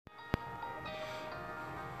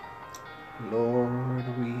Lord,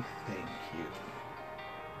 we thank you.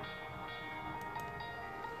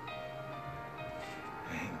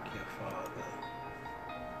 Thank you, Father.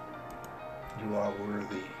 You are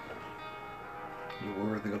worthy. You're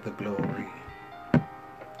worthy of the glory.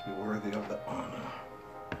 You're worthy of the honor.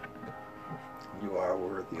 You are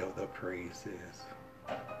worthy of the praises.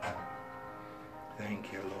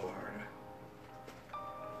 Thank you, Lord.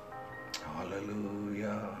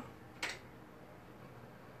 Hallelujah.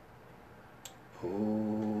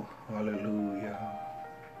 Oh, hallelujah.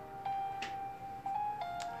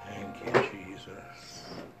 Thank you, Jesus.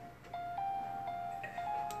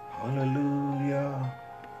 Hallelujah.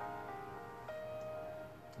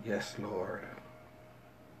 Yes, Lord.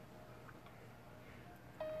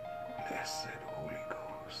 Blessed Holy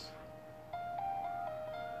Ghost.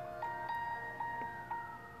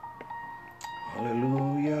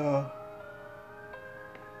 Hallelujah.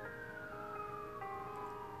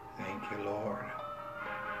 Thank you, Lord.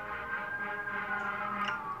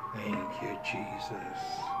 Thank you, Jesus.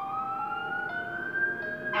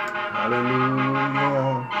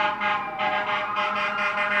 Hallelujah.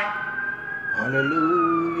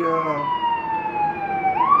 Hallelujah.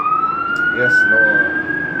 Yes, Lord.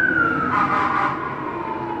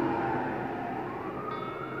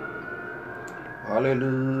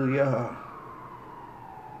 Hallelujah.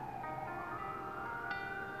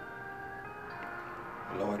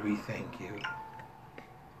 Lord, we thank you.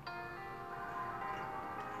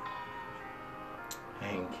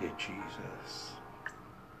 Thank you, Jesus.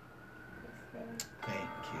 Thank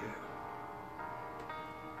you.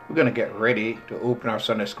 We're going to get ready to open our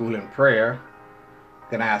Sunday school in prayer.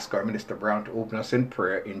 Going to ask our Minister Brown to open us in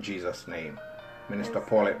prayer in Jesus' name. Minister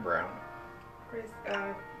Paulette Brown. Praise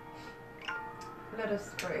God. Let us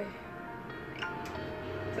pray.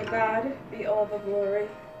 To God be all the glory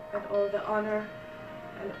and all the honor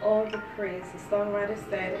and all the praise. The songwriter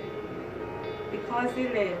said, because he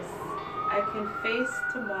lives, I can face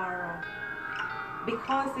tomorrow.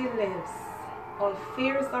 Because he lives, all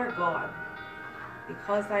fears are gone.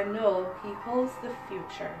 Because I know he holds the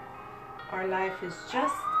future. Our life is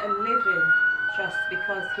just a living just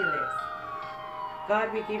because he lives.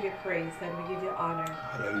 God, we give you praise and we give you honor.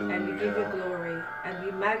 Hallelujah. And we give you glory and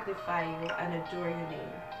we magnify you and adore your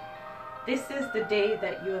name. This is the day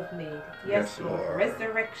that you have made. Yes, Lord.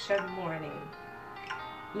 Resurrection morning.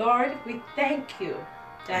 Lord, we thank you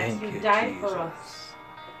that you died for us.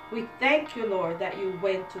 We thank you, Lord, that you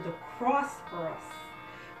went to the cross for us.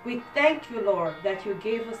 We thank you, Lord, that you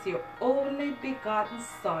gave us your only begotten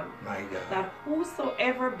Son, that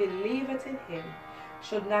whosoever believeth in him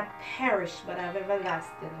should not perish but have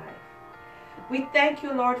everlasting life. We thank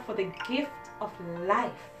you, Lord, for the gift of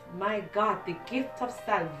life. My God, the gift of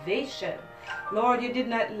salvation. Lord, you did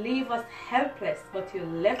not leave us helpless, but you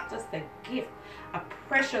left us the gift, a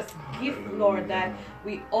precious gift, Lord, that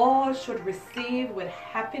we all should receive with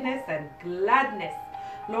happiness and gladness.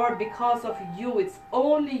 Lord, because of you, it's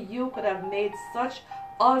only you could have made such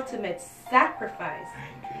ultimate sacrifice.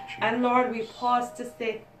 And Lord, we pause to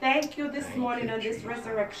say thank you this morning on this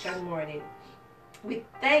resurrection morning. We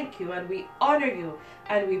thank you and we honor you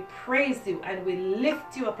and we praise you and we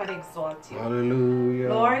lift you up and exalt you. Hallelujah.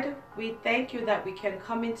 Lord, we thank you that we can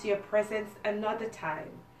come into your presence another time.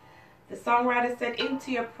 The songwriter said,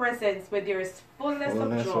 into your presence where there is fullness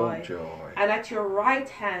of joy, and at your right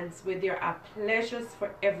hands where there are pleasures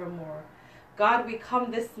forevermore. God, we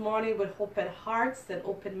come this morning with open hearts and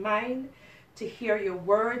open mind to hear your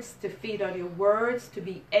words, to feed on your words, to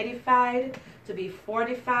be edified, to be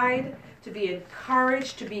fortified, to be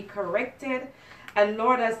encouraged, to be corrected. And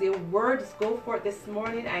Lord, as your words go forth this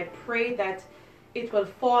morning, I pray that it will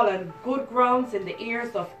fall on good grounds in the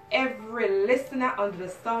ears of every listener under the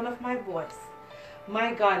sound of my voice.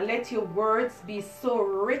 My God, let your words be so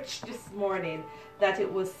rich this morning that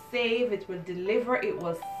it will save, it will deliver, it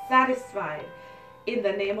will satisfy in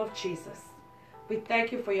the name of Jesus. We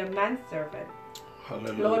thank you for your manservant.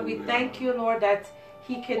 Hallelujah. Lord, we thank you, Lord, that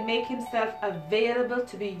he can make himself available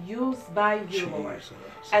to be used by you, Lord.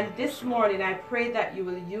 And this morning, I pray that you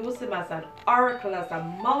will use him as an oracle, as a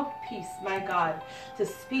mouthpiece, my God, to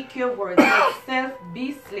speak your words. Let self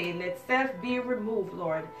be slain, let self be removed,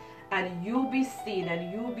 Lord, and you be seen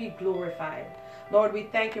and you be glorified. Lord, we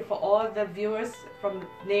thank you for all the viewers from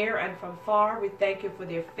near and from far. We thank you for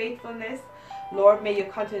their faithfulness. Lord, may you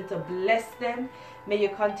continue to bless them. May you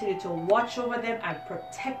continue to watch over them and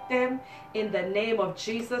protect them in the name of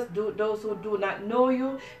Jesus. Those who do not know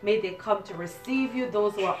you, may they come to receive you.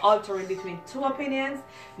 Those who are altering between two opinions,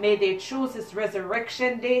 may they choose this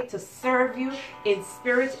resurrection day to serve you in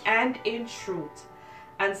spirit and in truth.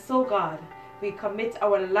 And so, God, We commit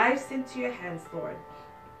our lives into your hands, Lord.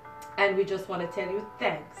 And we just want to tell you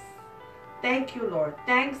thanks. Thank you, Lord.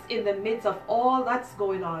 Thanks in the midst of all that's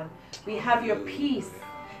going on. We have your peace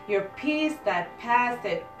that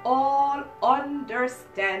passeth all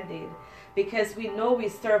understanding, because we know we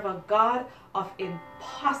serve a God of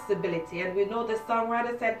impossibility. And we know the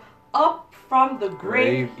songwriter said, up from the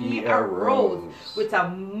grave he arose with a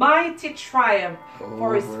mighty triumph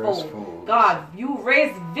for his foe. God, you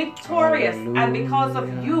raised victorious, and because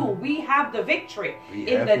of you, we have the victory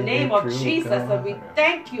in the name of Jesus. And we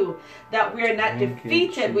thank you that we are not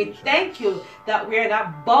defeated. We thank you that we are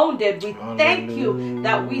not bounded. We thank you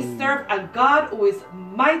that we serve a God who is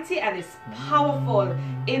mighty and is powerful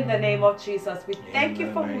in the name of Jesus. We thank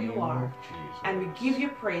you for who you are. And we give you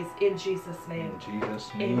praise in Jesus' name. In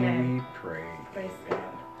Jesus' name Amen. we pray. Praise God.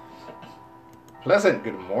 Pleasant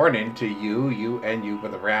good morning to you and you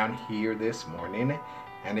with around here this morning.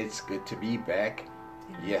 And it's good to be back.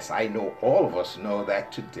 Yes, I know all of us know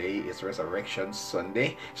that today is Resurrection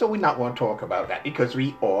Sunday. So we not want to talk about that because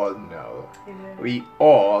we all know. Amen. We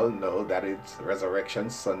all know that it's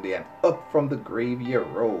Resurrection Sunday and up from the grave he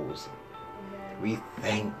arose. Amen. We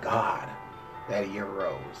thank God that he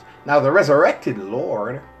arose. Now the resurrected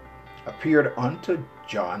Lord appeared unto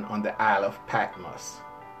John on the Isle of Patmos.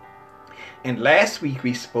 And last week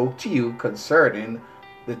we spoke to you concerning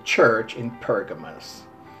the church in Pergamos.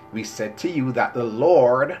 We said to you that the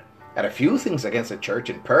Lord had a few things against the church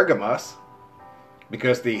in Pergamos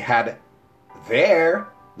because they had there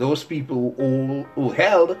those people who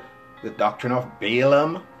held the doctrine of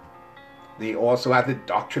Balaam. They also had the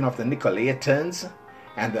doctrine of the Nicolaitans.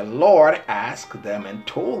 And the Lord asked them and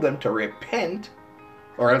told them to repent,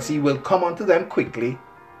 or else he will come unto them quickly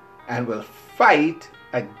and will fight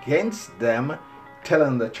against them,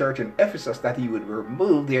 telling the church in Ephesus that he would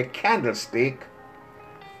remove their candlestick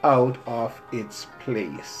out of its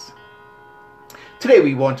place. Today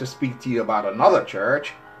we want to speak to you about another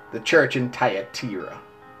church, the church in Thyatira.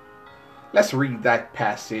 Let's read that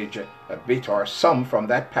passage a bit, or some from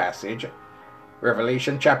that passage.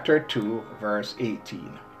 Revelation chapter 2, verse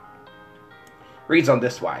 18. Reads on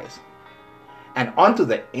this wise. And unto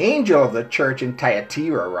the angel of the church in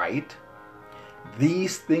Thyatira write,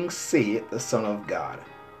 these things saith the Son of God,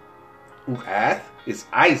 who hath his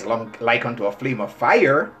eyes like unto a flame of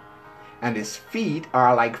fire, and his feet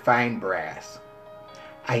are like fine brass.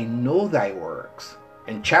 I know thy works,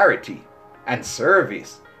 and charity, and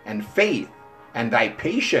service, and faith, and thy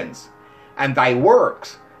patience, and thy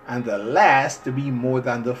works, and the last to be more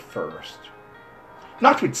than the first.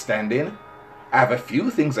 Notwithstanding, I have a few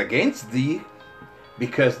things against thee,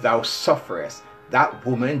 because thou sufferest that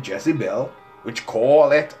woman Jezebel, which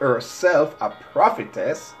calleth herself a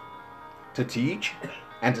prophetess, to teach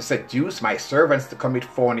and to seduce my servants to commit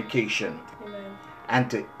fornication. Amen. And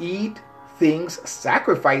to eat things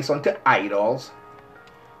sacrificed unto idols.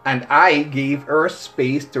 And I gave her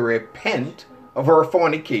space to repent of her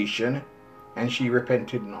fornication, and she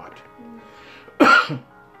repented not.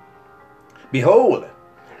 Behold,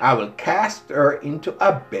 I will cast her into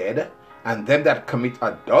a bed, and them that commit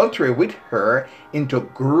adultery with her into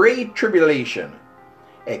great tribulation,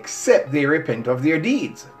 except they repent of their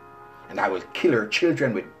deeds. And I will kill her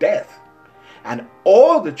children with death. And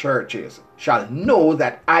all the churches shall know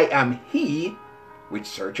that I am he which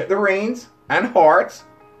searcheth the reins and hearts,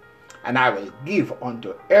 and I will give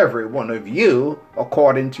unto every one of you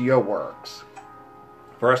according to your works.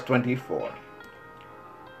 Verse 24.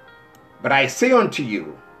 But I say unto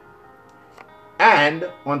you, and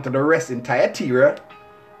unto the rest in Thyatira,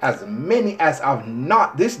 as many as have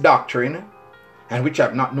not this doctrine, and which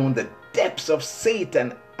have not known the depths of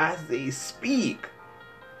Satan as they speak,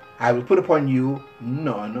 I will put upon you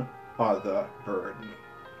none other burden.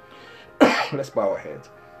 Let's bow our heads.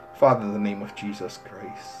 Father, in the name of Jesus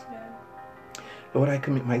Christ, Lord, I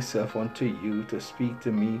commit myself unto you to speak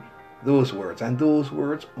to me those words, and those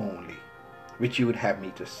words only, which you would have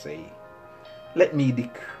me to say. Let me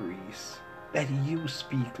decrease, that you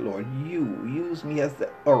speak, Lord. You use me as the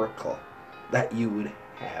oracle that you would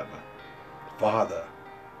have. Father,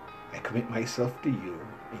 I commit myself to you.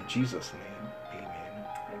 In Jesus' name, amen.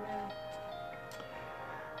 Amen.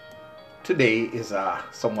 Today is a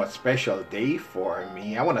somewhat special day for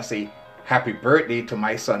me. I want to say happy birthday to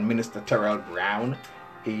my son, Minister Terrell Brown.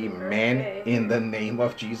 Amen. Birthday. In the name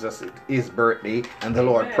of Jesus, it is birthday, and the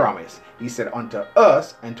Lord promised. He said, unto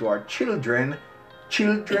us and to our children,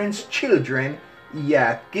 children's children, he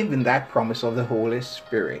hath given that promise of the Holy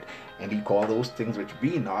Spirit. And he called those things which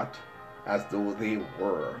be not as though they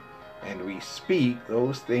were. And we speak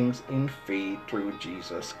those things in faith through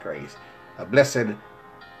Jesus Christ. A blessed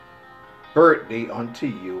birthday unto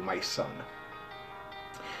you, my son.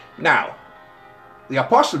 Now, the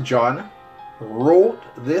Apostle John wrote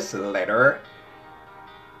this letter,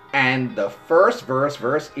 and the first verse,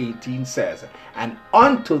 verse 18 says, and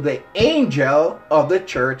unto the angel of the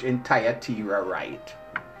church in Thyatira write,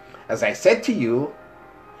 as I said to you,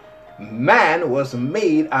 man was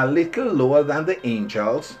made a little lower than the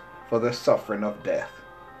angels for the suffering of death.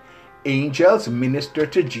 Angels minister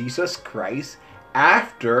to Jesus Christ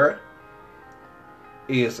after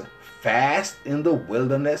his fast in the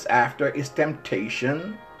wilderness, after his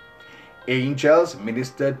temptation. Angels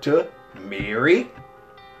ministered to Mary.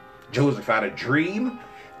 Joseph had a dream.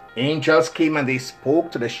 Angels came and they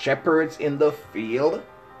spoke to the shepherds in the field.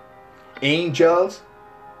 Angels,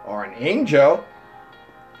 or an angel,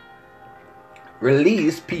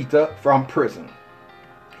 released Peter from prison.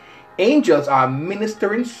 Angels are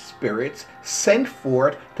ministering spirits sent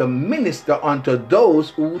forth to minister unto those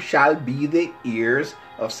who shall be the heirs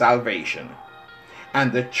of salvation.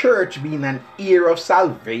 And the church, being an heir of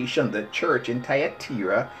salvation, the church in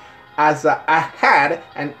Thyatira, as had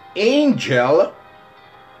an angel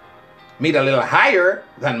made a little higher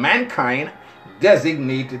than mankind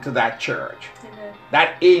designated to that church. Amen.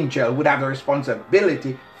 That angel would have the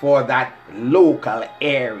responsibility for that local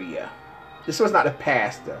area. This was not a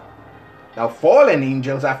pastor. Now, fallen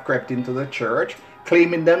angels have crept into the church,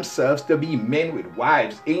 claiming themselves to be men with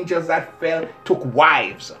wives. Angels that fell took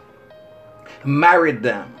wives, married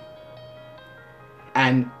them,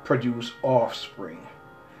 and produced offspring,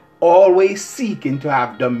 always seeking to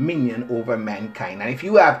have dominion over mankind. And if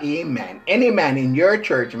you have a man, any man in your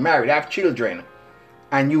church married, have children,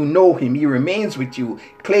 and you know him, he remains with you,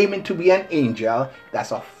 claiming to be an angel,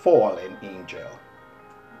 that's a fallen angel.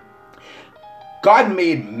 God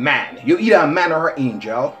made man, you either a man or an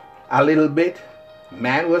angel, a little bit.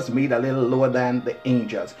 Man was made a little lower than the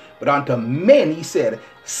angels. But unto men he said,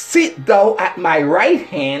 sit thou at my right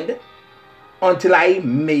hand until I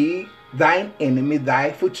make thine enemy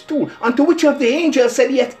thy footstool. Unto which of the angels said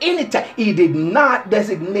he at any time? He did not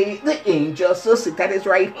designate the angels to sit at his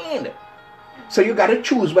right hand. So you got to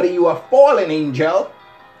choose whether you are a fallen angel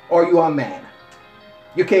or you are a man.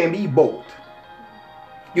 You can't be both.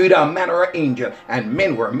 You're either a man or an angel. And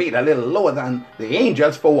men were made a little lower than the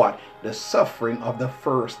angels for what? The suffering of the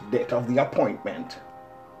first death of the appointment.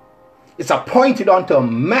 It's appointed unto a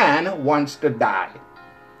man once to die,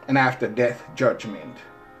 and after death, judgment.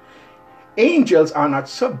 Angels are not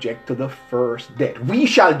subject to the first death. We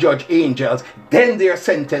shall judge angels, then their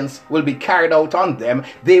sentence will be carried out on them.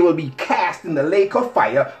 They will be cast in the lake of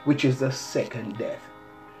fire, which is the second death.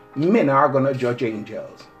 Men are going to judge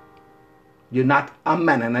angels. You're not a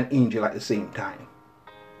man and an angel at the same time,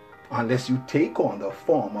 unless you take on the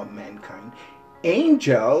form of mankind.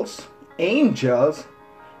 Angels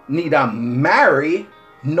neither marry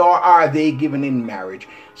nor are they given in marriage.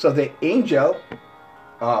 So the angel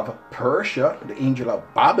of Persia, the angel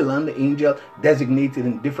of Babylon, the angel designated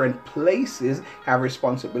in different places have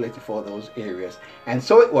responsibility for those areas. And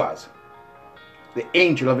so it was. The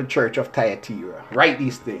angel of the church of Thyatira. Write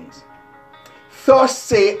these things. Thus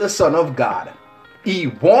saith the Son of God. He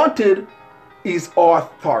wanted his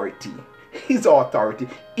authority. His authority.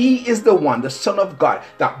 He is the one, the Son of God,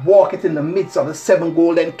 that walketh in the midst of the 7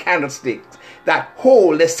 golden candlesticks, that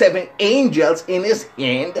hold the 7 angels in his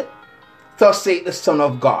hand. Thus saith the Son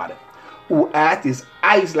of God, who hath his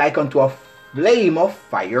eyes like unto a flame of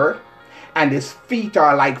fire, and his feet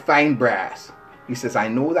are like fine brass. He says, I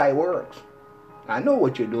know thy works. I know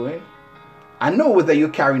what you're doing. I know whether you're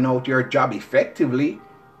carrying out your job effectively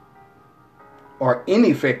or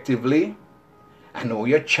ineffectively. I know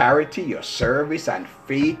your charity, your service, and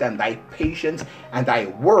faith, and thy patience, and thy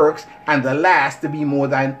works, and the last to be more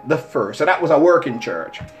than the first. So that was a working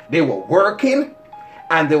church. They were working,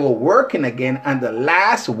 and they were working again, and the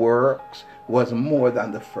last works was more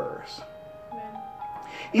than the first. Amen.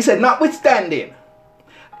 He said, notwithstanding,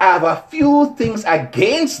 I have a few things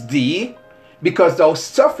against thee, because thou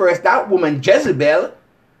sufferest that woman Jezebel,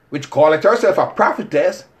 which calleth herself a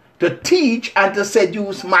prophetess, to teach and to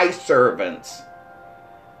seduce my servants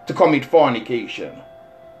to commit fornication.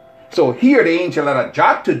 So here the angel had a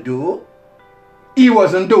job to do. He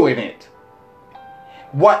wasn't doing it.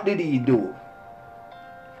 What did he do?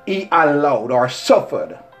 He allowed or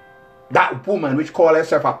suffered that woman which called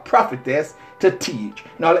herself a prophetess to teach.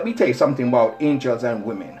 Now let me tell you something about angels and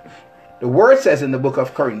women. The word says in the book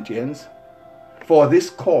of Corinthians, for this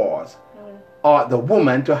cause ought the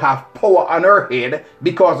woman to have power on her head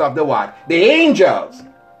because of the what? The angels.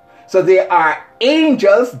 So there are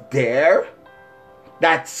angels there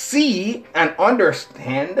that see and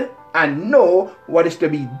understand and know what is to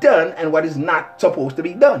be done and what is not supposed to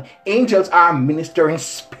be done. Angels are ministering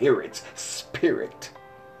spirits. Spirit.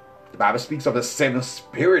 The Bible speaks of the 7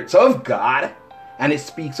 spirits of God, and it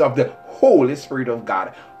speaks of the Holy Spirit of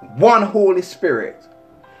God. One Holy Spirit.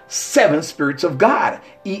 7 spirits of God.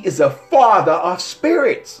 He is a father of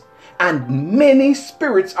spirits. And many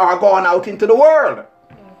spirits are gone out into the world.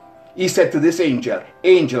 He said to this angel,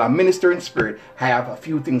 angel, a ministering spirit, I have a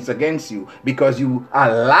few things against you, because you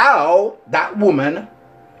allow that woman,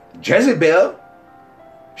 Jezebel,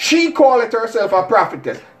 she calleth herself a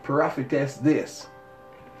prophetess. Prophetess this,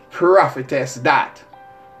 prophetess that.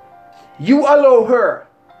 You allow her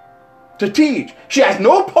to teach. She has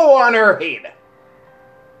no power on her head.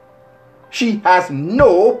 She has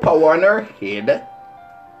no power on her head.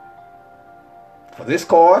 For this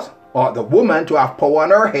cause, or the woman to have power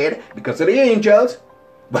on her head because of the angels,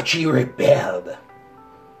 but she rebelled.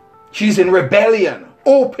 She's in rebellion,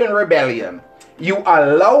 open rebellion. You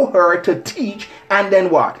allow her to teach, and then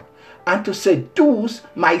what? And to seduce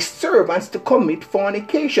my servants to commit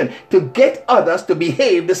fornication, to get others to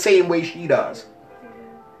behave the same way she does.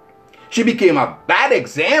 She became a bad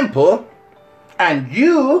example, and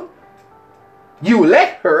you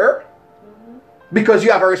let her, because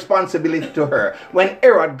you have a responsibility to her. When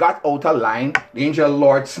Herod got out of line, the angel of the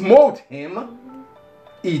Lord smote him.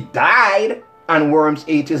 He died, and worms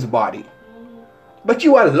ate his body. But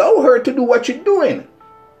you allow her to do what you're doing.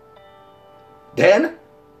 Then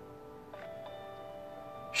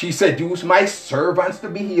she seduced my servants to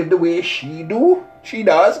behave the way she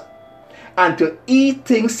does, and to eat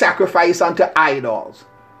things sacrificed unto idols.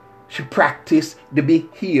 She practiced the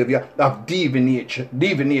behavior of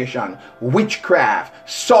divination, witchcraft,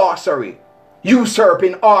 sorcery,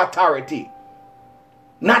 usurping authority,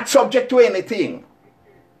 not subject to anything.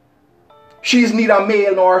 She's neither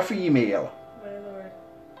male nor female. My Lord.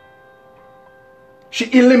 She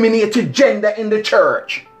eliminated gender in the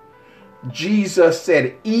church. Jesus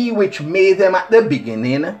said, He which made them at the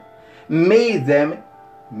beginning, made them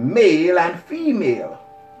male and female.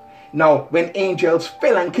 Now, when angels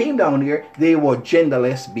fell and came down here, they were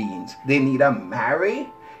genderless beings. They neither marry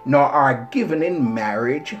nor are given in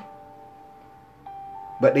marriage,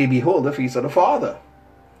 but they behold the face of the Father.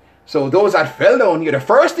 So those that fell down here, the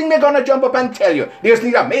first thing they're going to jump up and tell you, there's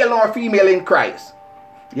neither male nor female in Christ.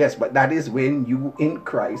 Yes, but that is when you in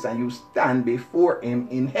Christ and you stand before Him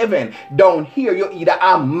in heaven. Down here, you're either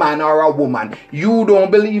a man or a woman. You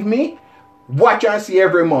don't believe me? Watch and see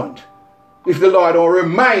every month. If the Lord don't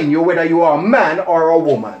remind you whether you are a man or a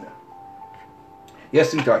woman. Yes,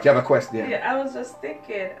 sweetheart, you have a question? Yeah, I was just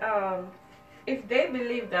thinking, if they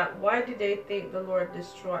believe that, why did they think the Lord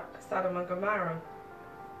destroyed Sodom and Gomorrah?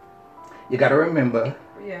 You got to remember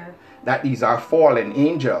that these are fallen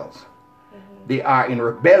angels. They are in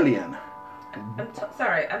rebellion.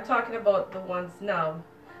 I'm talking about the ones now.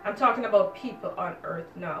 I'm talking about people on earth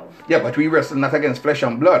now. Yeah, but we wrestle not against flesh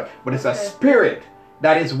and blood, but it's a spirit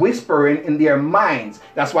that is whispering in their minds.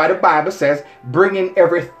 That's why the Bible says, bringing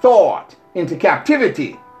every thought into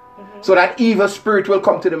captivity, so that evil spirit will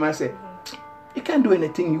come to them and say, you can do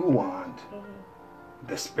anything you want.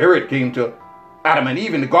 The spirit came to Adam and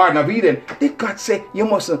Eve in the Garden of Eden. Did God say, you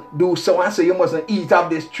mustn't do so and so, you mustn't eat of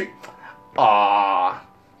this tree?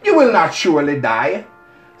 You will not surely die.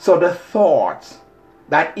 So the thoughts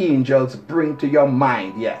that angels bring to your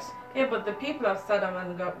mind, yes. Yeah, but the people of Sodom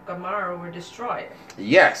and Gomorrah were destroyed.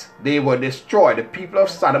 Yes, they were destroyed. The people of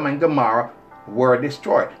Sodom and Gomorrah were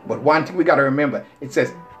destroyed. But one thing we got to remember, it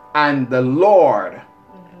says, and the Lord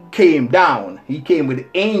came down. He came with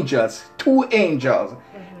angels, 2 angels,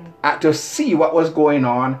 to see what was going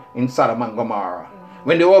on in Sodom and Gomorrah.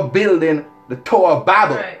 When they were building the Tower of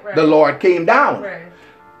Babel, the Lord came down.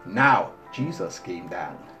 Now, Jesus came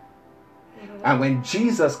down. And when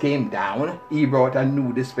Jesus came down, He brought a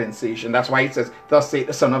new dispensation. That's why He says, thus saith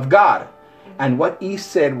the Son of God. And what He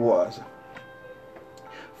said was,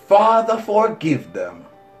 Father, forgive them,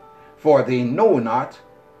 for they know not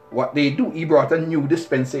what they do. He brought a new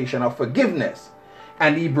dispensation of forgiveness.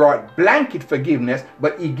 And He brought blanket forgiveness,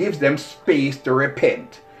 but He gives them space to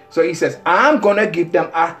repent. So He says, I'm going to give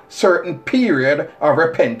them a certain period of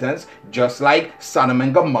repentance, just like Sodom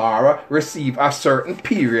and Gomorrah received a certain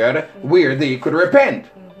period where they could repent.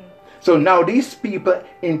 So now these people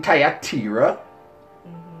in Thyatira,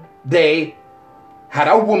 they had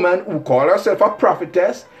a woman who called herself a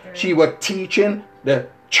prophetess. She was teaching the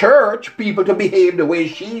church people to behave the way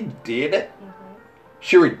she did.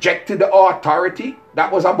 She rejected the authority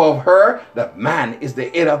that was above her. The man is the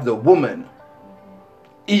head of the woman.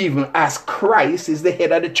 Even as Christ is the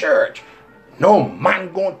head of the church. No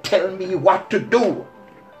man gonna tell me what to do.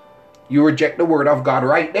 You reject the word of God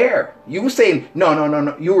right there. You saying,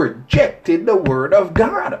 no. You rejected the word of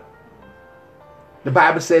God. The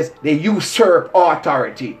Bible says they usurp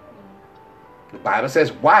authority. The Bible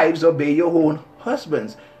says, wives, obey your own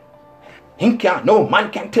husbands. No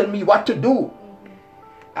man can tell me what to do.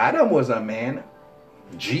 Adam was a man.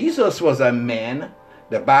 Jesus was a man.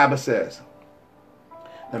 The Bible says,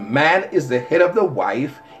 the man is the head of the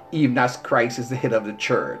wife, even as Christ is the head of the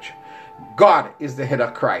church. God is the head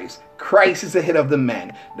of Christ. Christ is the head of the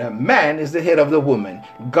man. The man is the head of the woman.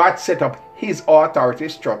 God set up his authority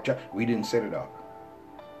structure. We didn't set it up.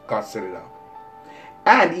 God set it up.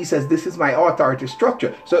 And he says, this is my authority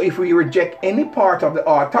structure. So if we reject any part of the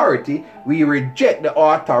authority, we reject the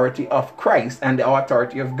authority of Christ and the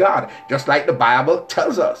authority of God. Just like the Bible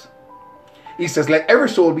tells us. He says, let every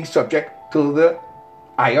soul be subject to the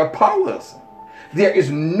higher powers. There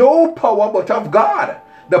is no power but of God.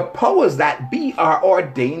 The powers that be are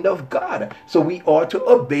ordained of God. So we ought to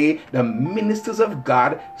obey the ministers of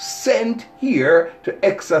God sent here to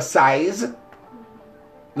exercise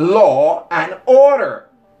law and order.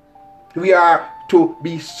 We are to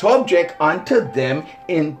be subject unto them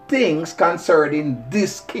in things concerning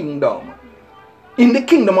this kingdom. In the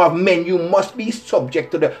kingdom of men, you must be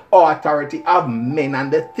subject to the authority of men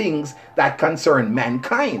and the things that concern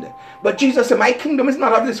mankind. But Jesus said, my kingdom is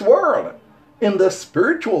not of this world. In the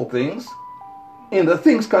spiritual things, in the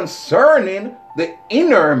things concerning the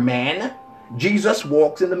inner man, Jesus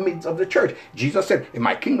walks in the midst of the church. Jesus said, if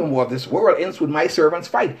my kingdom were of this world, hence would my servants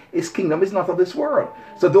fight. His kingdom is not of this world.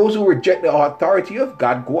 So those who reject the authority of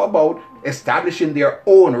God go about establishing their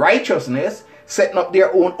own righteousness, setting up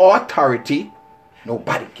their own authority.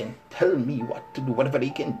 Nobody can tell me what to do. Whatever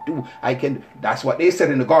they can do, I can. That's what they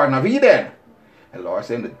said in the Garden of Eden. And the Lord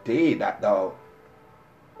said, in the day that thou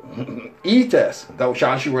eatest, thou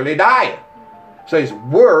shalt surely die. So his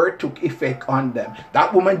word took effect on them.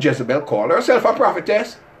 That woman Jezebel called herself a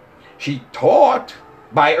prophetess. She taught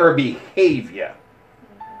by her behavior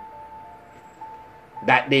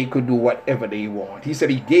that they could do whatever they want. He said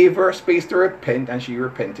he gave her space to repent, and she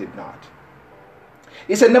repented not.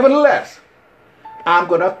 He said, nevertheless, I'm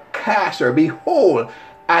going to cast her. Behold,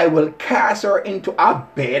 I will cast her into a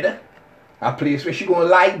bed, a place where she's going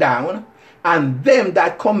to lie down, and them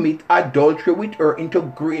that commit adultery with her into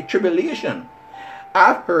great tribulation.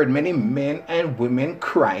 I've heard many men and women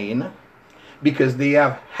crying because they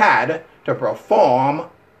have had to perform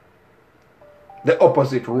the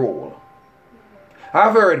opposite role.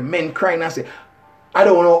 I've heard men crying and say, I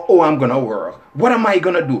don't know how I'm going to work. What am I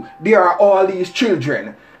going to do? There are all these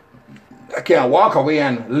children. I can't walk away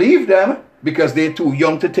and leave them because they're too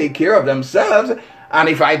young to take care of themselves. And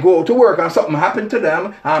if I go to work and something happened to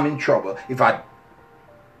them, I'm in trouble. If I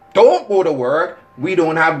don't go to work, we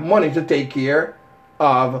don't have money to take care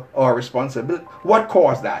of our responsibility. What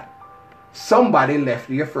caused that? Somebody left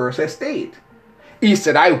their first estate. He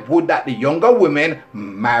said, I would that the younger women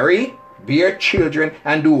marry, bear children,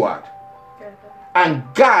 and do what? And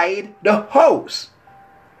guide the house.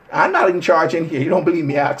 I'm not in charge in here. You don't believe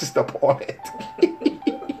me? Ask Sister Paulette.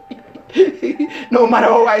 No matter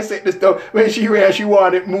how I say this stuff, when she ran, she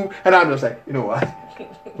wanted to move, and I'm just like, you know what?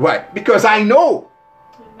 Why? Because I know.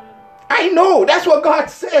 I know. That's what God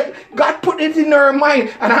said. God put it in her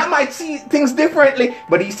mind, and I might see things differently.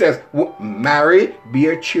 But he says, marry,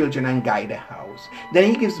 bear children, and guide the house.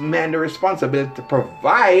 Then he gives men the responsibility to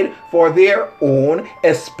provide for their own,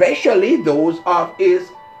 especially those of his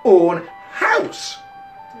own house.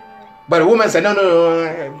 But a woman said, no,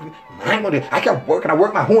 I can work, and I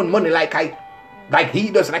work my own money like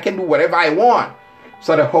he does, and I can do whatever I want.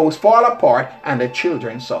 So the house fall apart, and the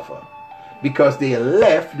children suffer. Because they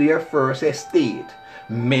left their first estate.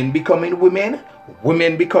 Men becoming women,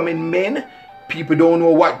 women becoming men. People don't know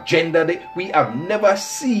what gender we have never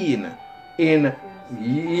seen in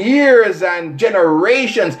years and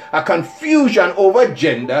generations a confusion over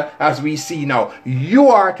gender as we see now. You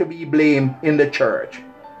are to be blamed in the church.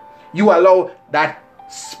 You allow that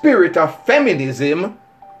spirit of feminism,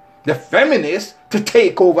 the feminists, to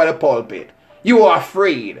take over the pulpit. You are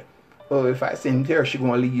afraid. Oh, if I send her, she's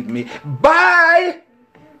going to leave me. Bye!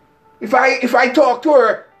 If I talk to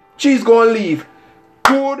her, she's going to leave.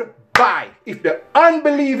 Goodbye. If the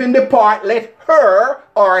unbelieving depart, let her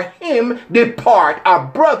or him depart. A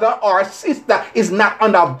brother or sister is not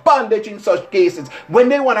under bondage in such cases. When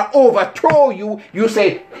they want to overthrow you, you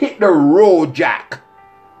say, hit the road, Jack.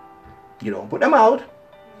 You don't put them out.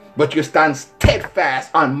 But you stand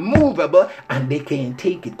steadfast, unmovable, and they can't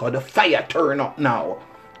take it because the fire turn up now.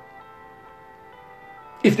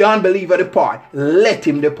 If the unbeliever depart, let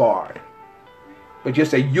him depart. But you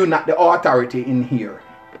say, you're not the authority in here.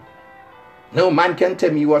 No man can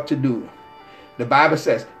tell me what to do. The Bible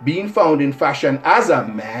says, being found in fashion as a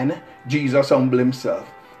man, Jesus humbled himself.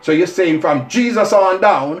 So you're saying from Jesus on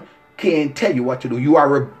down, can't tell you what to do. You are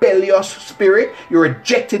a rebellious spirit. You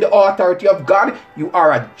rejected the authority of God. You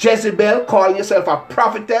are a Jezebel, calling yourself a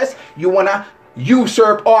prophetess. You want to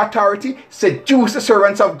usurp authority, seduce the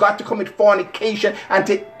servants of God to commit fornication and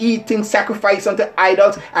to eating sacrifice unto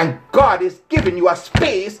idols, and God is giving you a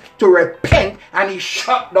space to repent, and he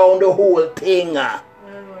shut down the whole thing.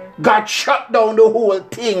 God shut down the whole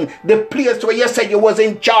thing. The place where you said you was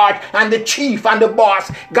in charge and the chief and the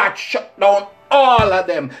boss, God shut down all of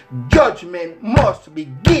them. Judgment must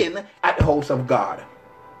begin at the house of God.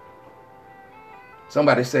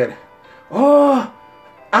 Somebody said, oh,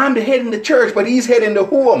 I'm the head in the church, but he's head in the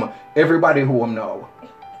home. Everybody home now.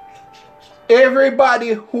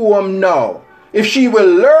 Everybody home now. If she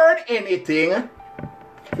will learn anything,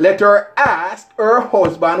 let her ask her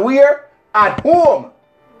husband where? At home.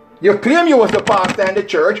 You claim you was the pastor in the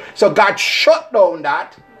church, so God shut down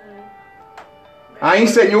that. And he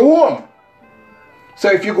sent you home.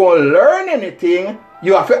 So if you're going to learn anything,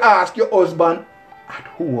 you have to ask your husband at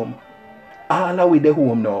home. All are with the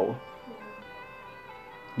home now.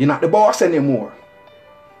 You're not the boss anymore.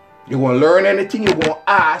 You want to learn anything, you want to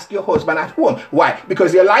ask your husband at home. Why?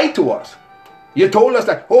 Because you lied to us. You told us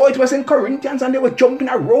that, oh, it was in Corinthians and they were jumping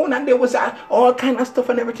around and there was all kind of stuff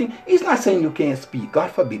and everything. He's not saying you can't speak. God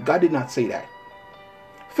forbid. God did not say that.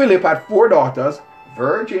 Philip had 4 daughters,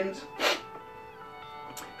 virgins.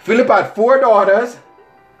 Philip had 4 daughters,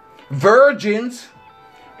 virgins,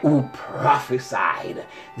 who prophesied.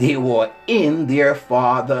 They were in their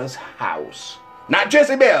father's house. Not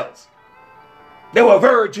Jezebels. They were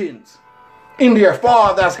virgins in their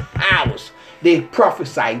father's house. They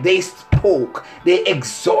prophesied. They spoke. They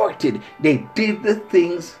exhorted. They did the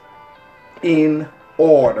things in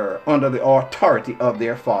order under the authority of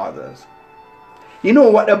their fathers. You know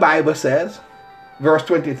what the Bible says? Verse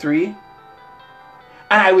 23. And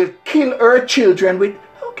I will kill her children with...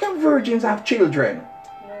 How can virgins have children?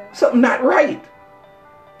 Something not right.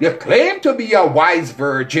 You claim to be a wise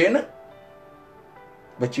virgin,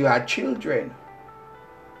 but you had children.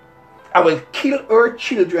 I will kill her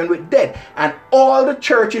children with death, and all the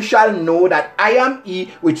churches shall know that I am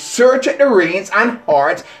he which searcheth the reins and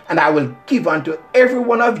hearts, and I will give unto every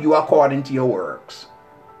one of you according to your works.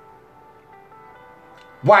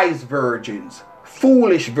 Wise virgins,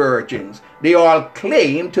 foolish virgins, they all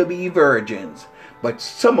claim to be virgins, but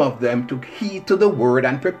some of them took heed to the word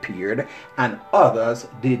and prepared, and others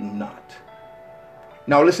did not.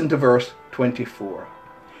 Now listen to verse 24.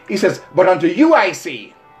 He says, but unto you I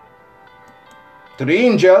say, to the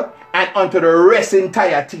angel, and unto the rest in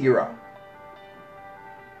Thyatira,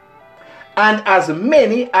 and as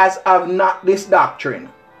many as have not this doctrine.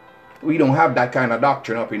 We don't have that kind of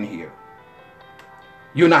doctrine up in here.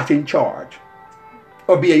 You're not in charge.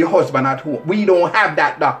 Obey your husband at home. We don't have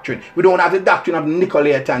that doctrine. We don't have the doctrine of the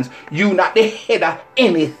Nicolaitans. You're not the head of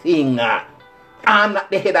anything. I'm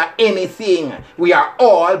not the head of anything. We are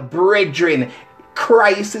all brethren.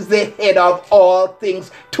 Christ is the head of all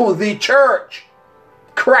things to the church.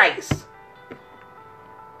 Christ.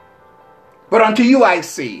 But unto you I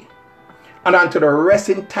say, and unto the rest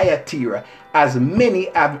in Thyatira, as many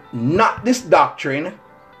have not this doctrine,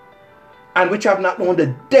 and which have not known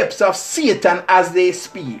the depths of Satan as they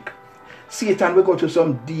speak. Satan will go to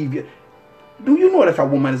some deviant. Do you know that a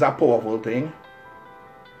woman is a powerful thing?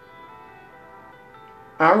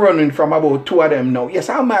 I'm running from about 2 of them now. Yes,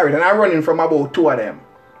 I'm married and I'm running from about 2 of them.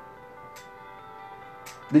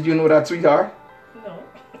 Did you know that, sweetheart? No.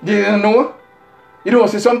 You didn't know? You know,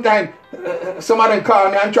 see, sometimes some of them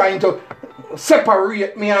call me and trying to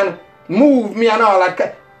separate me and move me and all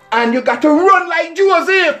that. And you got to run like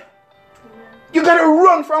Joseph. You got to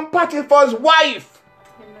run from Potiphar's wife.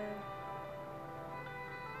 Amen.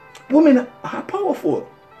 Women are powerful.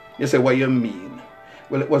 You say, what you mean?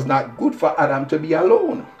 Well, it was not good for Adam to be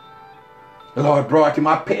alone. The Lord brought him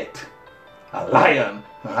a pet, a lion.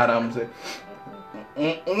 Adam said,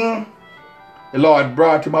 mm-mm. The Lord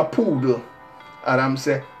brought him a poodle. Adam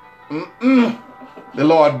said, mm-mm. The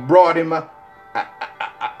Lord brought him a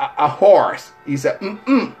horse. He said,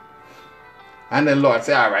 mm-mm. And the Lord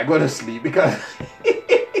said, all right, go to sleep. Because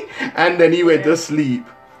and then he went to sleep.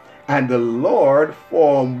 And the Lord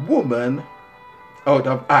formed woman out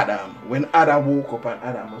of Adam. When Adam woke up, and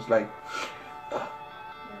Adam was like,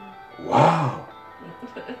 wow.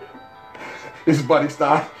 His body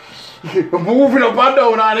started moving up and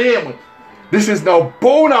down on him. This is now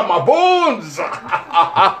bone on my bones.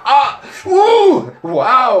 Ooh,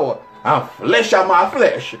 wow. And flesh on my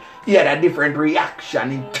flesh. He had a different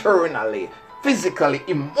reaction internally physically,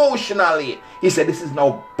 emotionally. He said, this is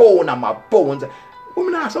now bone of my bones.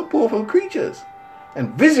 Women are so powerful creatures.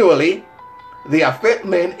 And visually, they affect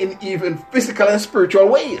men in even physical and spiritual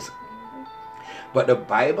ways. But the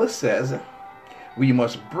Bible says we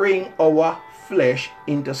must bring our flesh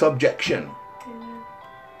into subjection.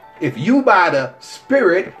 If you by the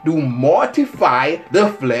Spirit do mortify the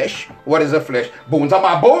flesh, what is the flesh? Bones are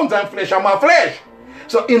my bones and flesh are my flesh.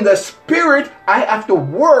 So in the Spirit, I have to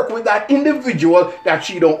work with that individual that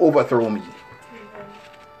she don't overthrow me.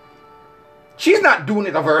 She's not doing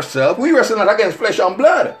it of herself. We wrestle not against flesh and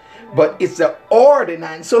blood. But it's the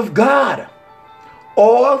ordinance of God.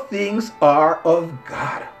 All things are of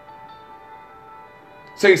God.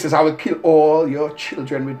 So he says, I will kill all your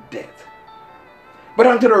children with death. But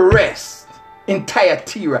unto the rest, in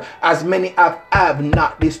Thyatira, as many have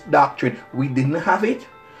not this doctrine. We didn't have it,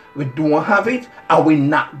 we don't have it, and we're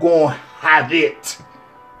not going to have it.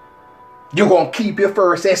 You're going to keep your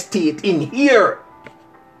first estate in here.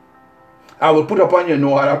 I will put upon you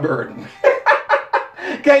no other burden.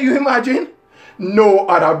 Can you imagine? No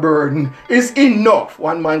other burden is enough.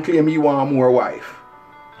 One man claim he want more wife.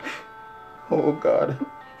 Oh God.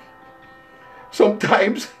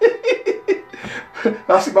 Sometimes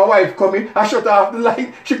I see my wife coming, I shut off the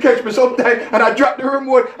light, she catch me sometime, and I drop the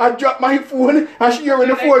remote, I drop my phone, and she hearing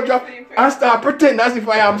the phone drop, and start pretending as if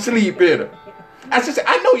I am sleeping. And she say,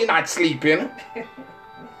 I know you're not sleeping.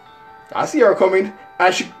 I see her coming,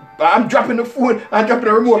 and I'm dropping the phone, I'm dropping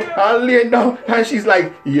the remote, I'm laying down, and she's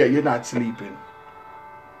like, yeah, you're not sleeping.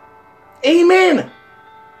 Amen.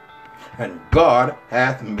 And God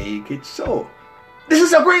hath made it so. This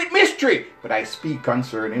is a great mystery, but I speak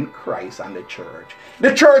concerning Christ and the church.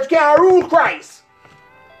 The church can't rule Christ.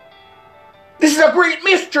 This is a great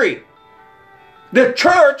mystery. The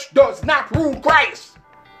church does not rule Christ.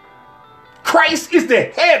 Christ is the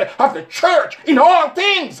head of the church in all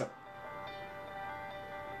things.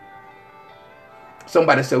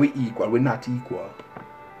 Somebody say we equal. We're not equal.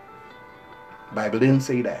 The Bible didn't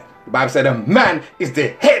say that. The Bible said a man is the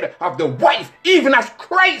head of the wife, even as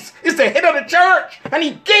Christ is the head of the church, and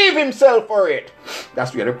he gave himself for it.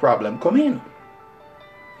 That's where the problem comes in.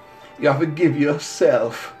 You have to give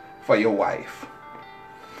yourself for your wife.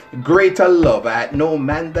 Greater love hath no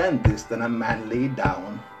man than this, than a man lay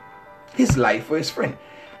down his life for his friend.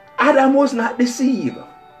 Adam was not deceived.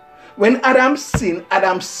 When Adam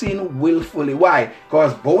sinned willfully. Why?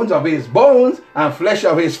 Because bones of his bones and flesh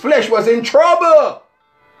of his flesh was in trouble.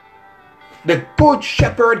 The good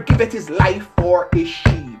shepherd giveth his life for his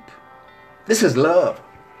sheep. This is love.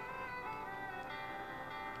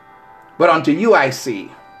 But unto you I say,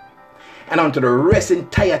 and unto the rest in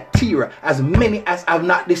Thyatira, as many as have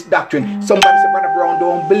not this doctrine. Somebody said, Brother Brown,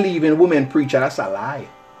 don't believe in women preacher. That's a lie.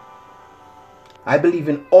 I believe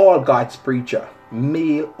in all God's preacher,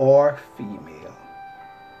 male or female.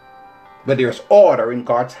 But there's order in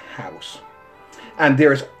God's house. And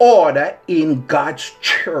there's order in God's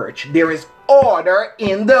church. There is order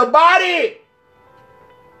in the body.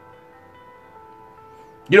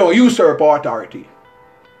 You don't usurp authority.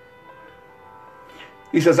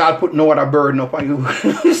 He says, I'll put no other burden upon you.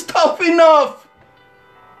 It's tough enough.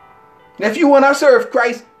 And if you want to serve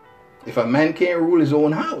Christ, if a man can't rule his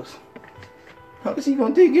own house, how is he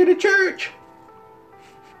going to take you to church?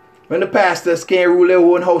 When the pastors can't rule their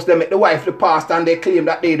own house, they make the wife the pastor and they claim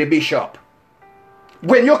that they're the bishop.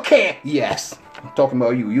 When you can't, yes. I'm talking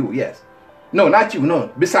about you, yes. No, not you,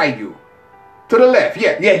 no, beside you. To the left,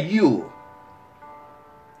 yeah, you.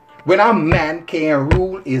 When a man can't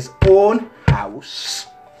rule his own house,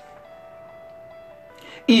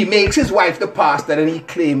 he makes his wife the pastor and he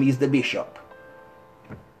claims he's the bishop.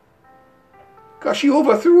 Because she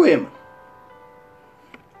overthrew him.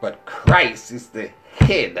 But Christ is the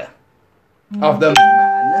head of the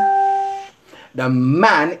man. The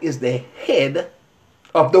man is the head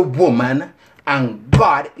of the woman, and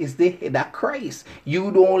God is the head of Christ.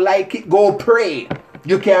 You don't like it, go pray.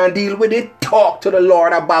 You can't deal with it, talk to the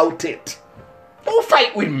Lord about it. Don't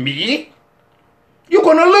fight with me. You're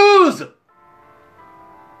gonna lose.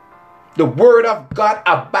 The word of God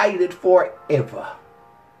abideth forever.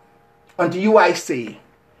 Unto you I say,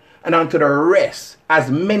 and unto the rest,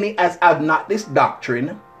 as many as have not this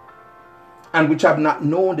doctrine, and which have not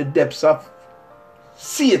known the depths of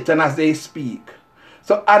Satan as they speak.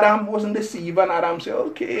 So Adam wasn't deceived, and Adam said,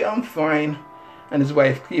 okay, I'm fine. And his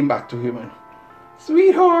wife came back to him and,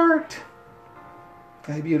 sweetheart,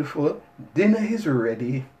 my beautiful, dinner is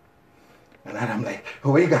ready. And Adam like,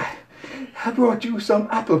 oh, what you got? I brought you some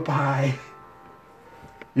apple pie.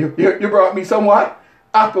 You brought me some what?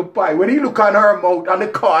 Apple pie. When he looked on her mouth on the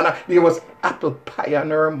corner, there was apple pie on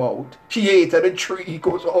her mouth. She ate at the tree. He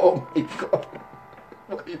goes, oh my God.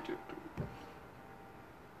 What did you do?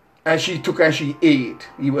 And she took and she ate.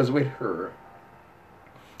 He was with her.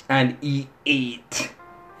 And he ate.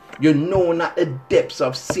 You know not the depths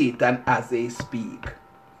of Satan as they speak.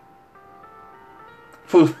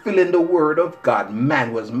 Fulfilling the word of God,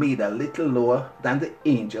 man was made a little lower than the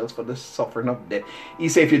angels for the suffering of death. He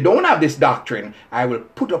said, if you don't have this doctrine, I will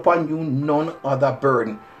put upon you none other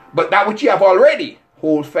burden. But that which you have already,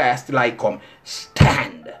 hold fast till I come.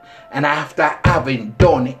 Stand. And after having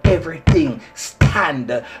done everything,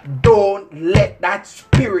 stand. Don't let that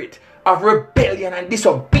spirit of rebellion and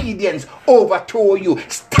disobedience overthrow you.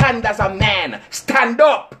 Stand as a man. Stand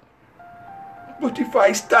up. But if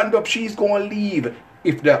I stand up, she's going to leave.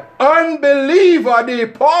 If the unbeliever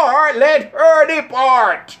depart, let her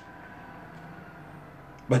depart.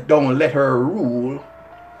 But don't let her rule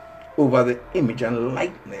over the image and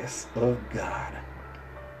likeness of God.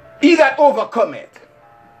 He that overcometh.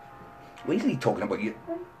 What is he talking about here?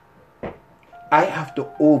 I have to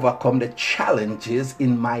overcome the challenges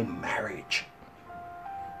in my marriage.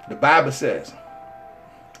 The Bible says,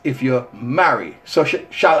 if you marry, such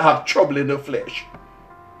shall have trouble in the flesh.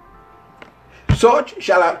 Such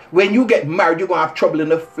shall have, when you get married, you're going to have trouble in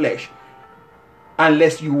the flesh.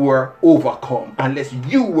 Unless you were overcome. Unless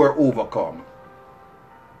you were overcome.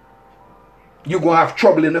 You're going to have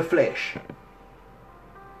trouble in the flesh.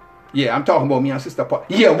 Yeah, I'm talking about me and Sister Paul.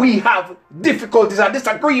 Yeah, we have difficulties and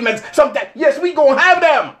disagreements. Sometimes, yes, we going to have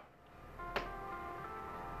them.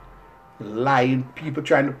 Lying people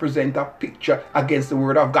trying to present a picture against the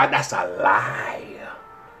word of God. That's a lie.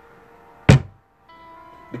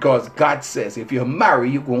 Because God says if you marry,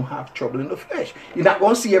 you're going to have trouble in the flesh. You're not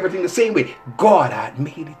going to see everything the same way. God had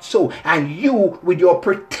made it so. And you, with your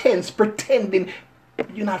pretending,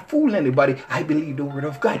 you're not fooling anybody. I believe the word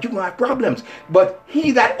of God. You're going to have problems. But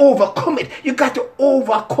he that overcome it, you got to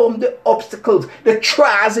overcome the obstacles, the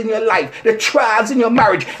trials in your life, the trials in your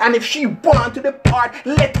marriage. And if she wants to depart,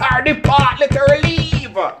 let her depart. Let her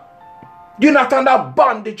leave. You're not under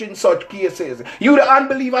bondage in such cases. You the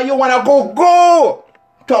unbeliever, you want to go.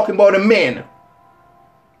 Talking about the men.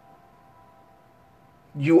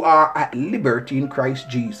 You are at liberty in Christ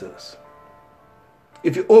Jesus.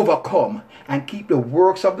 If you overcome and keep the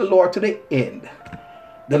works of the Lord to the end,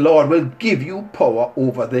 the Lord will give you power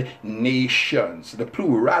over the nations, the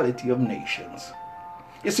plurality of nations.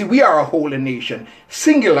 You see, we are a holy nation.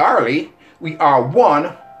 Singularly, we are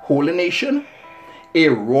one holy nation, a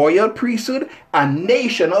royal priesthood, a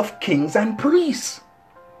nation of kings and priests.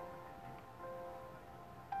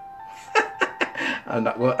 I'm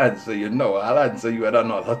not going to answer you. No, I'll answer you at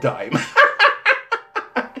another time.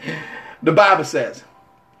 The Bible says,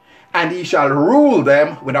 and he shall rule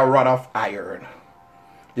them with a rod of iron.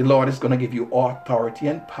 The Lord is going to give you authority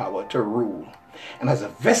and power to rule. And as the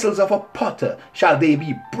vessels of a potter shall they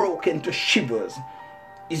be broken to shivers.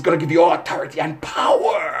 He's going to give you authority and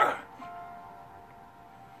power.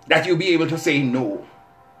 That you'll be able to say no.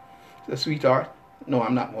 So, sweetheart, no,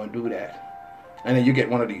 I'm not going to do that. And then you get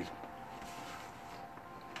one of these.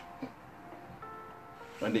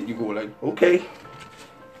 And then you go like, okay,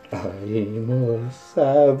 I must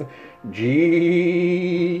have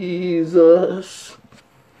Jesus.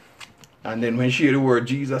 And then when she hears the word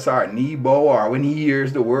Jesus, our knee bow, or when he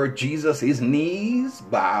hears the word Jesus, his knees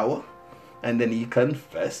bow. And then he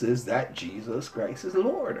confesses that Jesus Christ is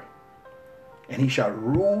Lord. And he shall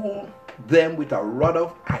rule them with a rod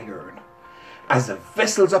of iron. As the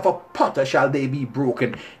vessels of a potter shall they be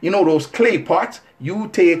broken. You know those clay pots? You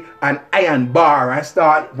take an iron bar and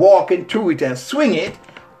start walking through it and swing it.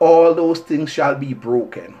 All those things shall be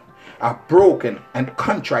broken. A broken and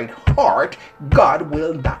contrite heart God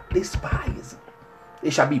will not despise.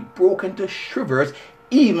 They shall be broken to shivers,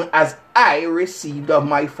 even as I received of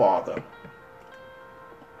my Father.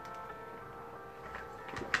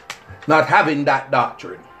 Not having that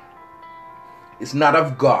doctrine is not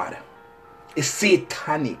of God. It's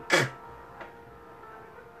satanic.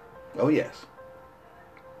 Oh yes.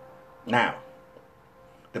 Now,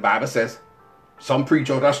 the Bible says some preach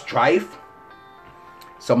out of strife,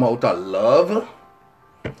 some out of love,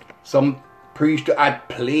 some preach to add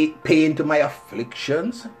pain to my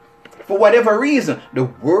afflictions. For whatever reason, the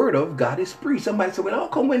word of God is preached. Somebody said, well, how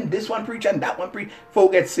come when this one preach and that one preach,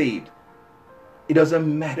 folk get saved? It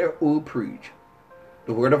doesn't matter who preach.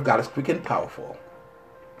 The word of God is quick and powerful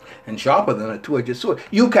and sharper than a two-edged sword.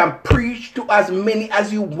 You can preach to as many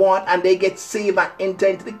as you want and they get saved and enter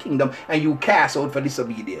into the kingdom, and you cast out for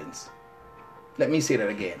disobedience. Let me say that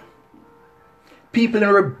again. People in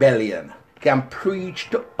rebellion, can preach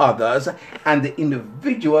to others, and the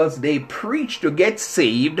individuals they preach to get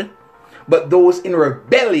saved, but those in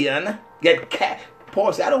rebellion get cast.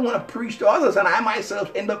 Paul said, I don't want to preach to others, and I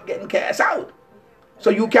myself end up getting cast out. So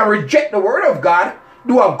you can reject the word of God,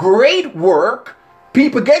 do a great work,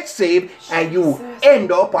 people get saved, and you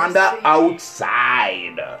end up on the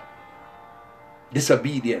outside.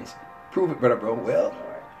 Disobedience. Prove it, Brother Brown. Well,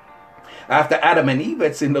 after Adam and Eve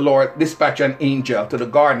had sinned, the Lord dispatched an angel to the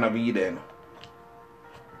Garden of Eden.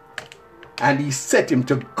 And he set him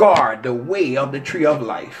to guard the way of the tree of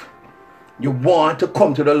life. You want to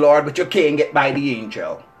come to the Lord, but you can't get by the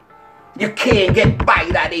angel. You can't get by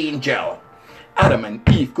that angel. Adam and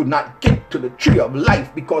Eve could not get to the tree of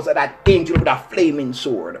life because of that angel with a flaming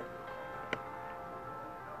sword.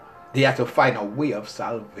 They had to find a way of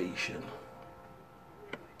salvation.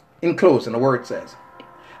 In closing, the word says,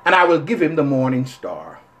 and I will give him the morning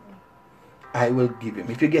star. I will give him.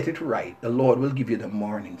 If you get it right, the Lord will give you the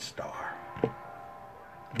morning star.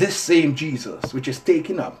 This same Jesus, which is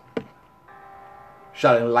taken up,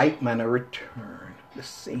 shall in like manner return. The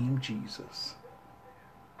same Jesus.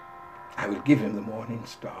 I will give him the morning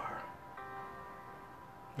star.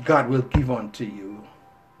 God will give unto you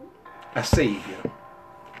a Savior,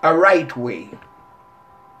 a right way.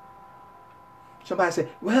 Somebody say,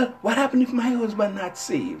 well, what happened if my husband not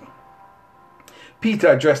saved? Peter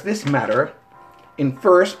addressed this matter in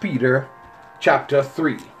 1 Peter chapter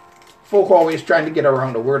 3. Folk always trying to get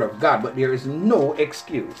around the word of God, but there is no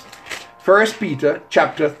excuse. 1 Peter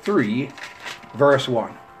chapter 3 verse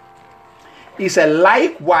 1. He said,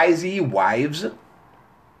 likewise ye wives,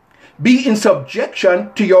 be in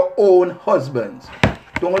subjection to your own husbands.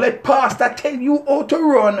 Don't let pastor tell you how to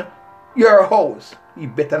run your house. You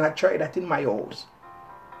better not try that in my house.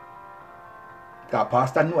 Because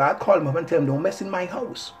pastor knew I'll call him up and tell him, don't mess in my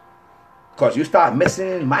house. Because you start messing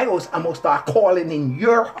in my house, I'm going to start calling in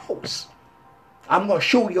your house. I'm going to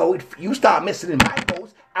show you how if you start messing in my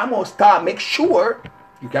house, I'm going to start make sure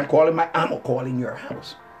you can call in I'm going to call in your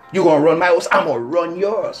house. You're going to run my house, I'm going to run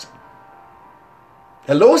yours.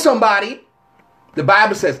 Hello, somebody. The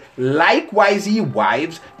Bible says, likewise ye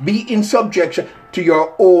wives, be in subjection to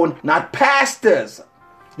your own, not pastors.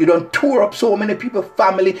 You don't tour up so many people,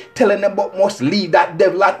 family, telling them but must leave that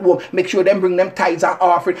devil at home. Make sure them bring them tithes and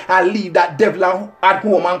offering and leave that devil at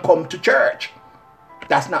home and come to church.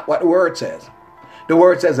 That's not what the word says. The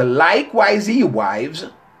word says, likewise ye wives,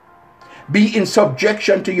 be in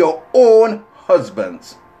subjection to your own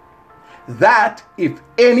husbands, that if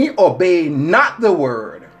any obey not the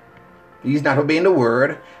word, he's not obeying the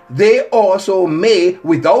word, they also may,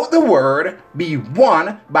 without the word, be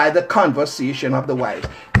won by the conversation of the wives.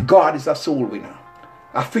 God is a soul winner,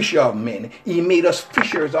 a fisher of men. He made us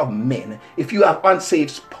fishers of men. If you have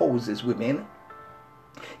unsaved spouses, women,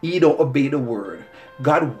 you don't obey the word.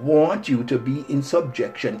 God wants you to be in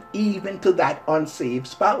subjection even to that unsaved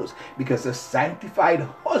spouse, because the sanctified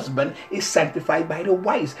husband is sanctified by the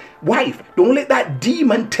wife. Don't let that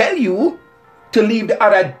demon tell you to leave the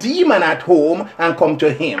other demon at home and come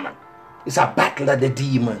to him. It's a battle of the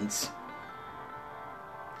demons.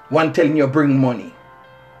 One telling you bring money.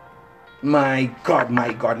 My God,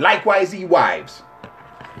 my God. Likewise, ye wives,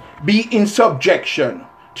 be in subjection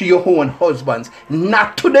to your own husbands,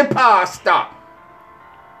 not to the pastor.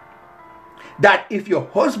 That if your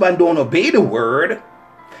husband don't obey the word,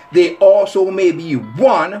 they also may be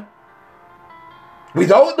won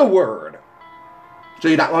without the word. So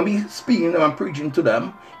you're not going to be speaking to them and preaching to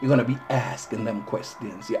them. You're going to be asking them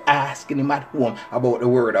questions. You're asking them at home about the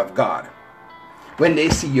word of God. When they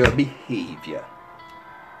see your behavior.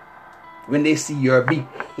 When they see your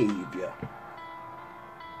behavior.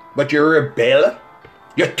 But you rebel.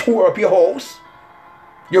 You tore up your house.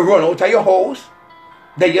 You run out of your house.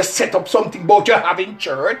 Then you set up something about you having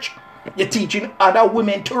church. You're teaching other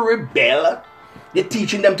women to rebel. You're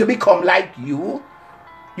teaching them to become like you.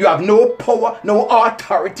 You have no power, no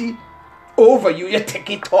authority over you. You take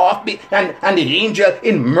it off and the angel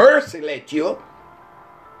in mercy let you.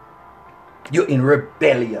 You're in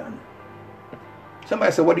rebellion.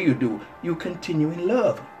 Somebody said, what do? You continue in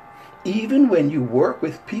love. Even when you work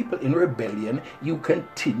with people in rebellion, you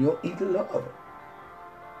continue in love.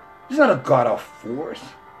 He's not a God of force.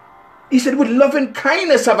 He said, with love and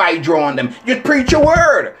kindness have I drawn them. You preach a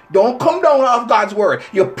word. Don't come down off God's word.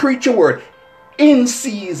 You preach a word. In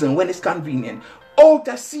season when it's convenient. Out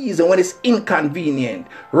of season when it's inconvenient.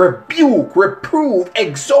 Rebuke, reprove,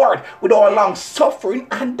 exhort with all long suffering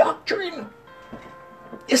and doctrine.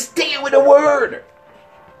 You stay with the word.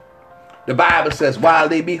 The Bible says, while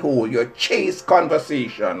they behold your chaste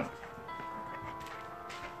conversation,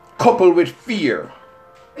 coupled with fear,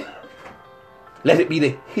 Let it be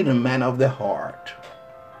the hidden man of the heart.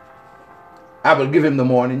 I will give him the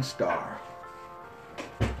morning star.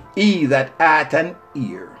 He that hath an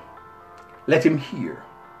ear, let him hear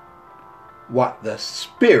what the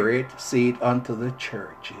Spirit saith unto the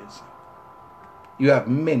churches. You have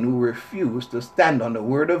men who refuse to stand on the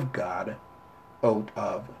word of God out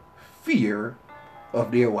of fear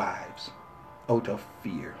of their wives. Out of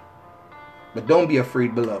fear. But don't be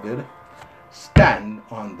afraid, beloved. Stand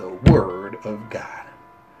on the word of God.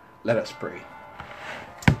 Let us pray.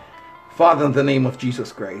 Father, in the name of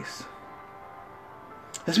Jesus Christ,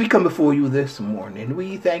 as we come before you this morning,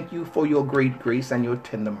 we thank you for your great grace and your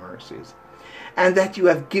tender mercies, and that you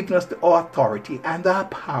have given us the authority and the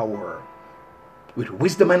power with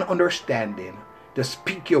wisdom and understanding to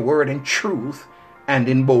speak your word in truth and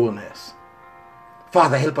in boldness.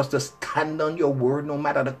 Father, help us to stand on your word no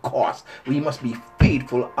matter the cost. We must be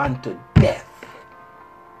faithful unto death.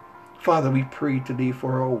 Father, we pray today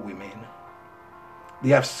for our women. They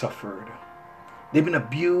have suffered. They've been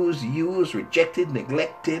abused, used, rejected,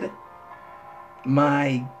 neglected.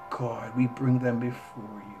 My God, we bring them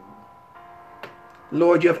before you.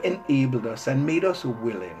 Lord, you have enabled us and made us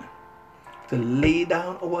willing to lay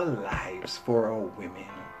down our lives for our women.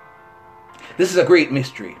 This is a great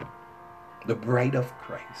mystery, the bride of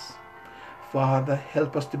Christ. Father,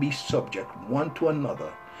 help us to be subject one to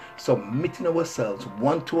another, submitting ourselves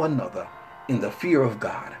one to another in the fear of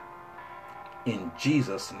God. In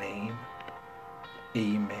Jesus' name,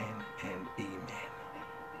 amen and amen.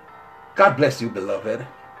 God bless you, beloved.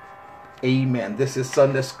 Amen. This is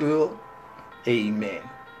Sunday School. Amen.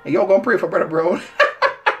 And y'all gonna pray for Brother Brown?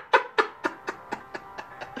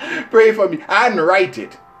 Pray for me. I didn't write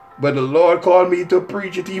it, but the Lord called me to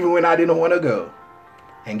preach it even when I didn't want to go.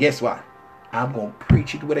 And guess what? I'm gonna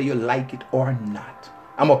preach it whether you like it or not.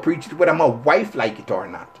 I'm gonna preach it whether my wife like it or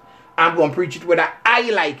not. I'm gonna preach it whether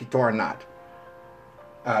I like it or not.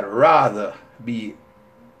 I'd rather be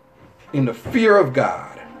in the fear of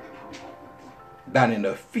God than in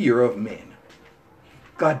the fear of men.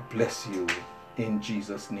 God bless you in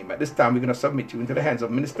Jesus' name. At this time, we're going to submit you into the hands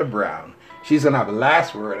of Minister Brown. She's going to have the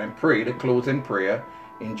last word and pray the closing prayer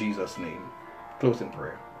in Jesus' name. Closing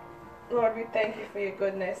prayer. Lord, we thank you for your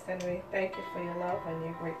goodness, and we thank you for your love and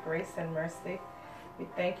your great grace and mercy. We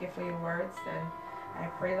thank you for your words, and I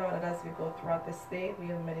pray, Lord, that as we go throughout this day, we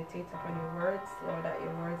will meditate upon your words, Lord, that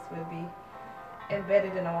your words will be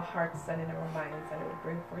embedded in our hearts and in our minds, and it will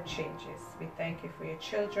bring forth changes. We thank you for your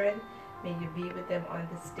children. May you be with them on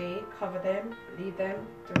this day. Cover them, lead them,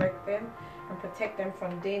 direct them, and protect them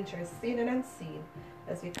from dangers seen and unseen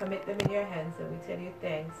as we commit them in your hands, and we tell you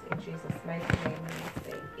thanks in Jesus' mighty name, and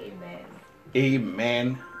we say amen.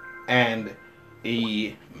 Amen and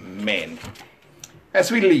amen.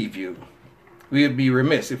 As we leave you, we would be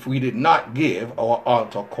remiss if we did not give our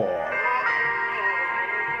altar call.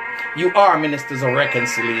 You are ministers of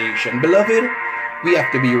reconciliation. Beloved, we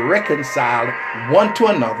have to be reconciled one to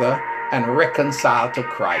another and reconciled to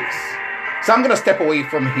Christ. So I'm going to step away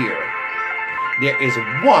from here. There is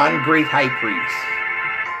one great high priest,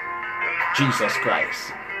 Jesus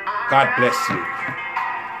Christ. God bless you.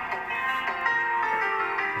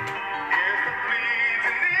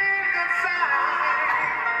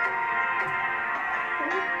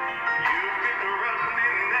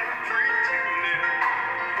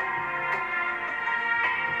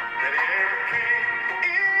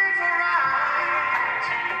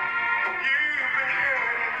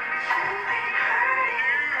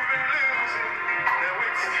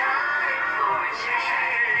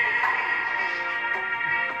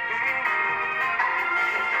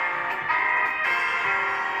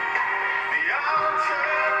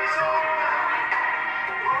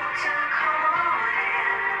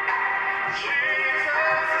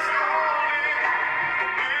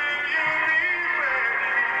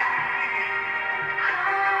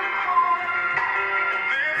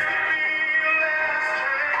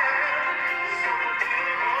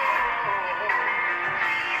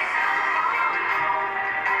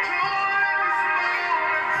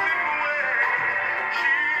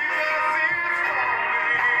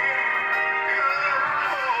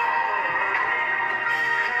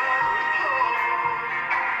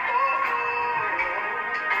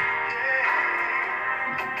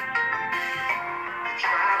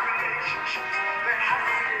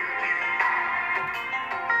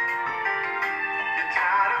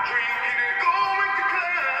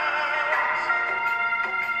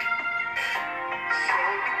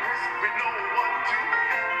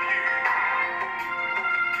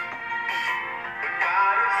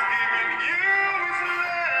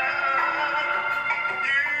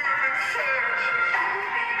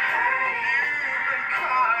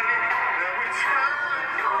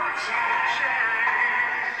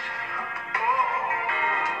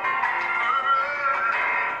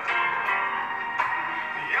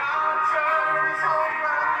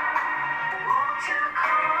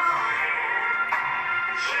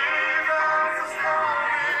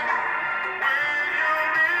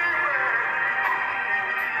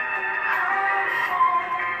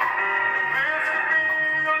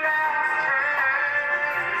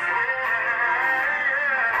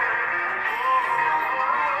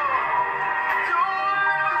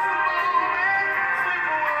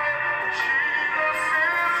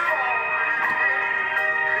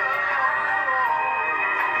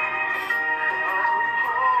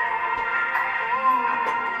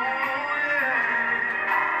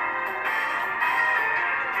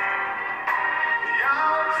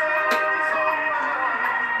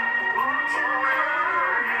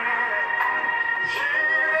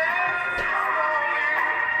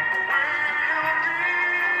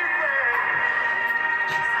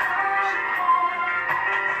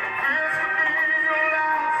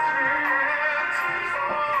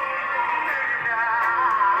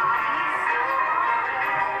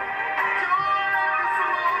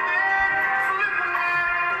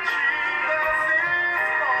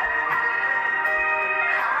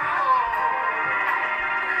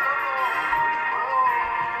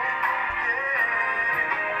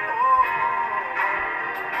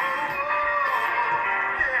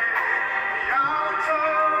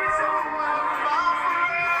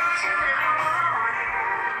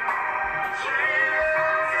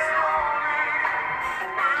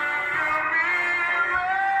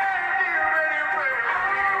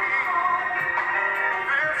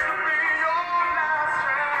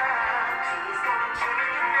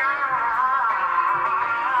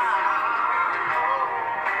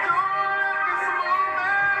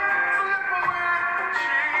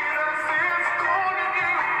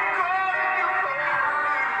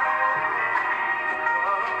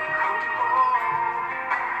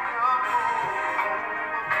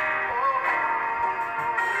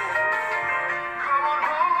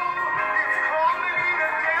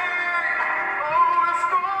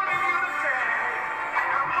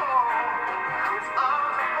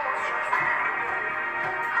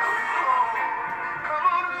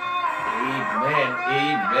 Amen.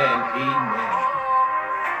 Amen. Amen.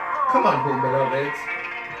 Come on home, beloveds.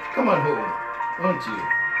 Come on home. Won't you?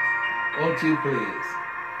 Won't you please?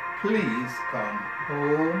 Please come home.